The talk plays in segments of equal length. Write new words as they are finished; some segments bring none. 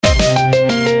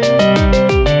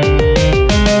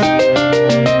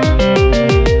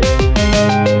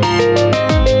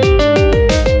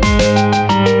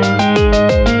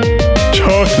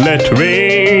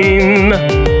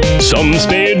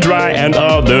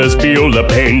others feel the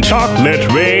pain.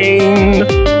 Chocolate rain.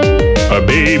 A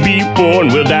baby born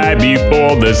will die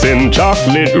before the sin.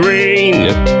 Chocolate rain.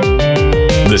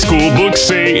 The school books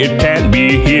say it can't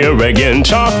be here again.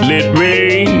 Chocolate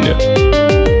rain.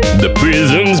 The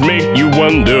prisons make you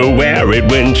wonder where it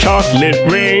went. Chocolate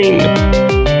rain.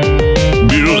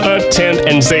 Build a tent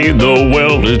and say the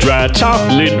world is dry.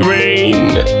 Chocolate rain.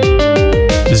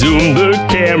 Zoom the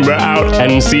camera out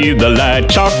and see the light.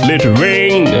 Chocolate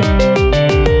rain.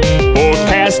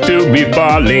 Forecast to be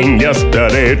falling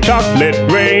yesterday. Chocolate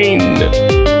rain.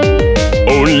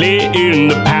 Only in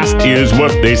the past is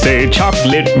what they say.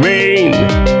 Chocolate rain.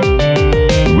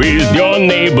 Raise your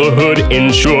neighborhood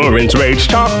insurance rates.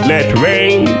 Chocolate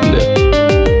rain.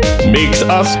 Makes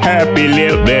us happy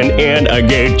living in a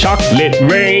gate. Chocolate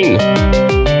rain.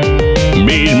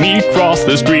 Made me cross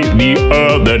the street the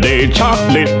other day.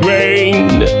 Chocolate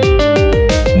rain.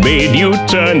 Made you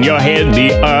turn your head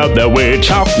the other way.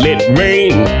 Chocolate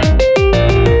rain.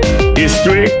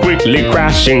 History quickly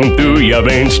crashing through your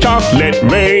veins. Chocolate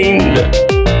rain.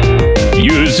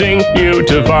 Using you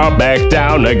to fall back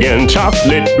down again.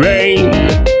 Chocolate rain.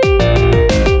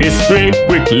 History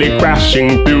quickly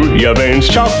crashing through your veins.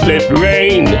 Chocolate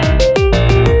rain.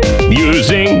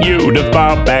 Using you to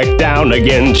fall back down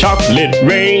again. Chocolate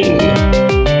rain.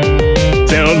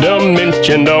 Seldom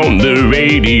mentioned on the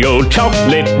radio.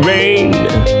 Chocolate rain.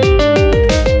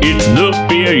 It's the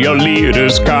fear your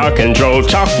leaders car control.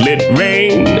 Chocolate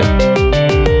rain.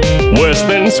 Worse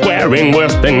than swearing,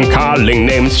 worse than calling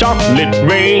names. Chocolate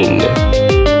rain.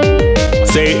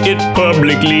 Say it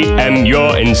publicly and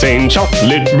you're insane.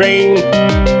 Chocolate rain.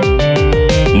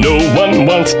 No one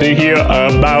wants to hear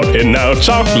about it now.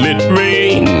 Chocolate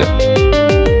rain.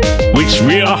 Which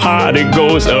real hard it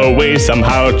goes away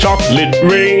somehow. Chocolate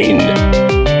rain.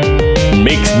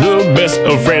 Makes the best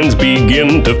of friends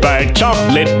begin to fight.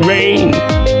 Chocolate rain.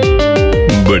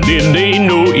 But did they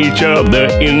know each other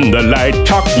in the light?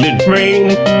 Chocolate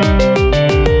rain.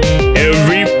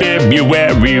 Every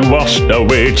February washed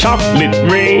away. Chocolate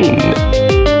rain.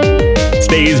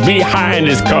 Stays behind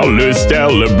as colors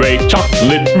celebrate.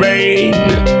 Chocolate rain.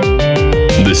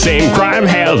 The same crime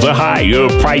has a higher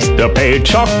price to pay.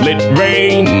 Chocolate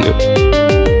rain.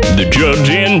 The judge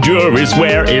and jury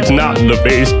swear it's not the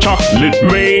face. Chocolate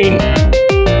rain.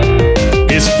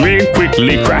 History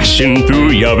quickly crashing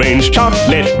through your veins.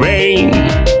 Chocolate rain.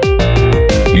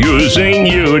 Using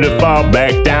you to fall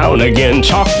back down again.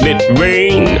 Chocolate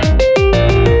rain.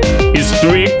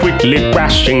 History quickly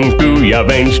crashing through your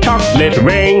veins. Chocolate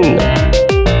rain.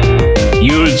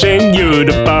 Using you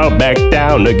to fall back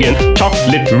down again.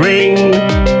 Chocolate rain.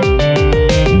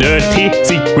 Dirty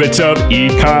secrets of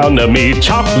economy.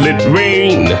 Chocolate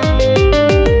rain.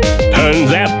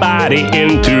 Turns that body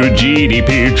into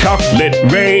GDP. Chocolate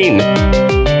rain.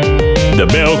 The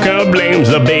Belka blames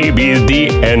the baby's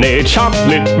DNA.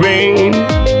 Chocolate rain.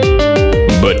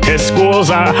 But test scores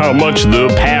are how much the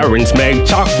parents make.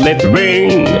 Chocolate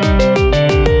rain.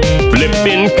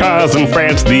 Flipping cars in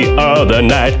France the other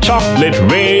night. Chocolate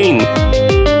rain.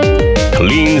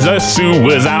 Cleans the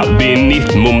sewers out beneath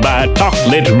Mumbai.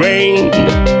 Chocolate rain.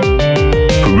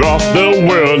 Across the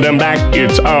world and back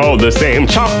it's all the same.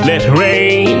 Chocolate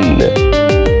rain.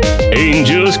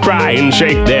 Angels cry and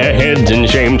shake their heads in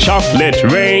shame. Chocolate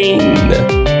rain.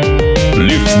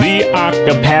 Lifts the ark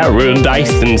of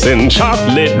paradise and sends.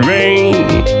 Chocolate rain.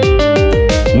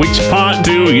 Which part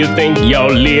do you think you're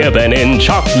living in?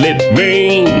 Chocolate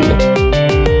rain.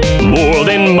 More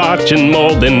than March and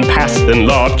more than passing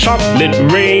law. Chocolate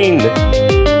rain.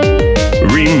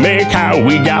 Remake how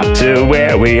we got to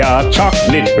where we are.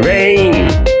 Chocolate rain.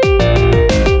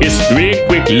 History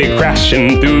quickly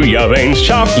crashing through your veins.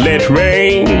 Chocolate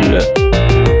rain.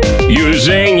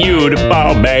 Using you to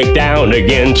fall back down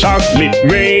again. Chocolate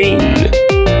rain.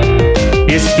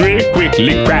 History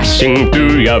quickly crashing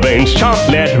through your veins.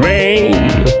 Chocolate rain.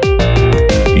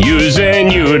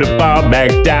 Using you to fall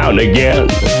back down again.